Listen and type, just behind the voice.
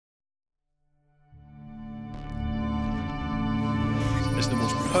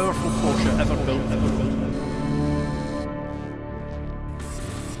Porsche ever built.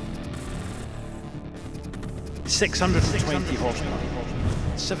 620 horsepower,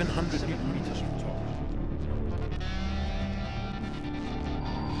 700 Newton meters of torque.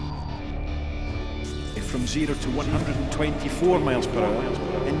 From 0 to 124 miles per hour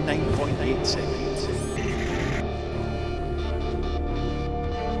in 9.8 seconds.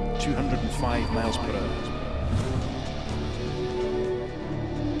 205 miles per hour.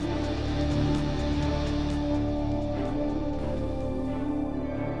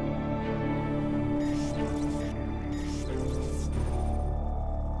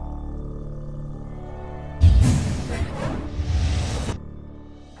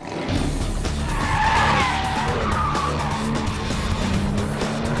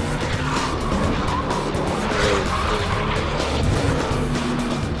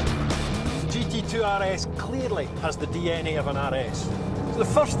 GT2 RS clearly has the DNA of an RS. So the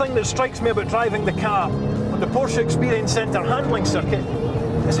first thing that strikes me about driving the car on the Porsche Experience Centre handling circuit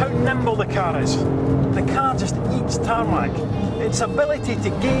is how nimble the car is. The car just eats tarmac. Its ability to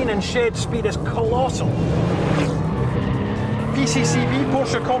gain and shed speed is colossal. PCCB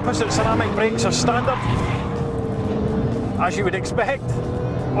Porsche composite ceramic brakes are standard, as you would expect,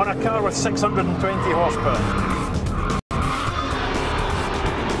 on a car with 620 horsepower.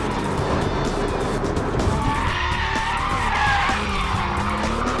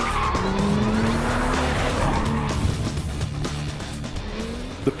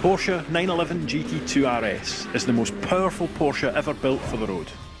 The Porsche 911 GT2 RS is the most powerful Porsche ever built for the road.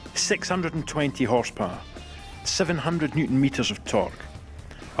 620 horsepower, 700 Newton meters of torque,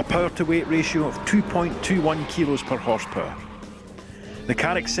 a power to weight ratio of 2.21 kilos per horsepower. The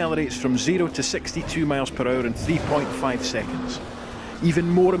car accelerates from 0 to 62 miles per hour in 3.5 seconds. Even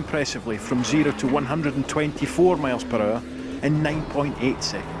more impressively, from 0 to 124 miles per hour in 9.8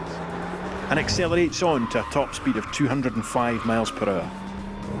 seconds. And accelerates on to a top speed of 205 miles per hour.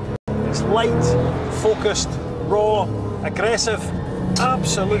 It's light, focused, raw, aggressive,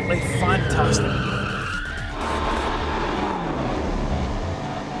 absolutely fantastic.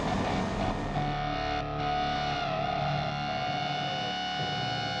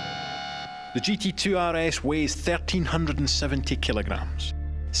 The GT2 RS weighs 1,370 kilograms,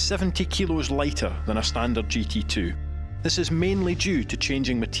 70 kilos lighter than a standard GT2. This is mainly due to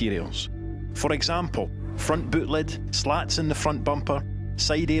changing materials. For example, front boot lid, slats in the front bumper,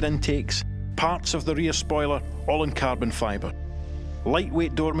 side air intakes, parts of the rear spoiler, all in carbon fibre.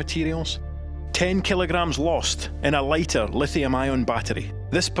 Lightweight door materials, 10 kilograms lost in a lighter lithium-ion battery.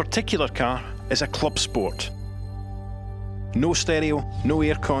 This particular car is a club sport. No stereo, no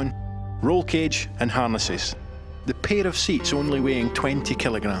aircon, roll cage and harnesses. The pair of seats only weighing 20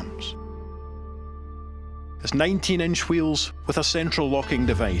 kilograms. It's 19-inch wheels with a central locking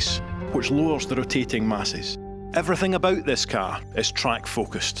device, which lowers the rotating masses. Everything about this car is track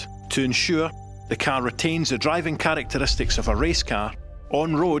focused to ensure the car retains the driving characteristics of a race car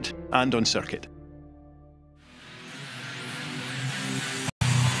on road and on circuit.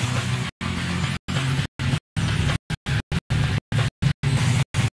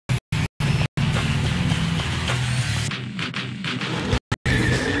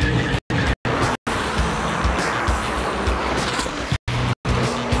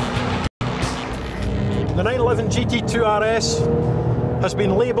 The 911 GT2 RS has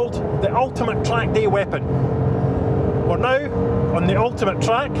been labelled the ultimate track day weapon. We're now on the ultimate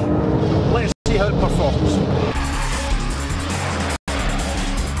track. Let's see how it performs.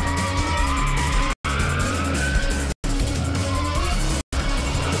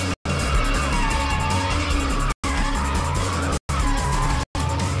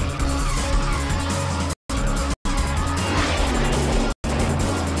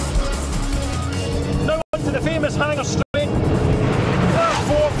 The famous hanger straight, flat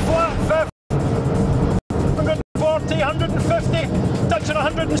 4, flat 5, 140, 150, touching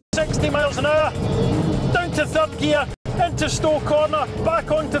 160 miles an hour, down to third gear, into Stowe corner,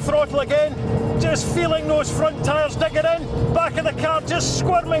 back onto throttle again, just feeling those front tyres digging in, back of the car just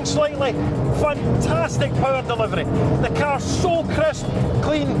squirming slightly, fantastic power delivery. The car's so crisp,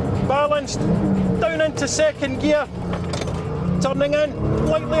 clean, balanced, down into second gear, turning in,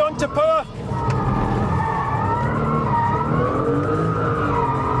 lightly onto power.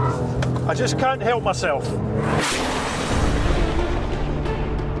 I just can't help myself.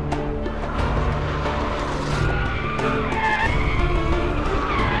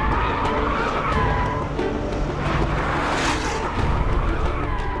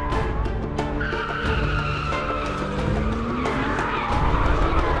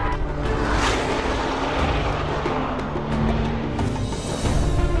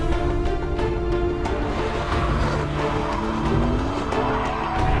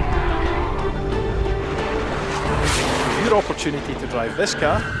 your opportunity to drive this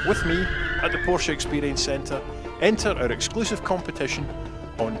car with me at the Porsche Experience Centre. Enter our exclusive competition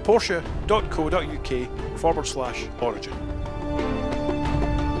on porsche.co.uk/origin.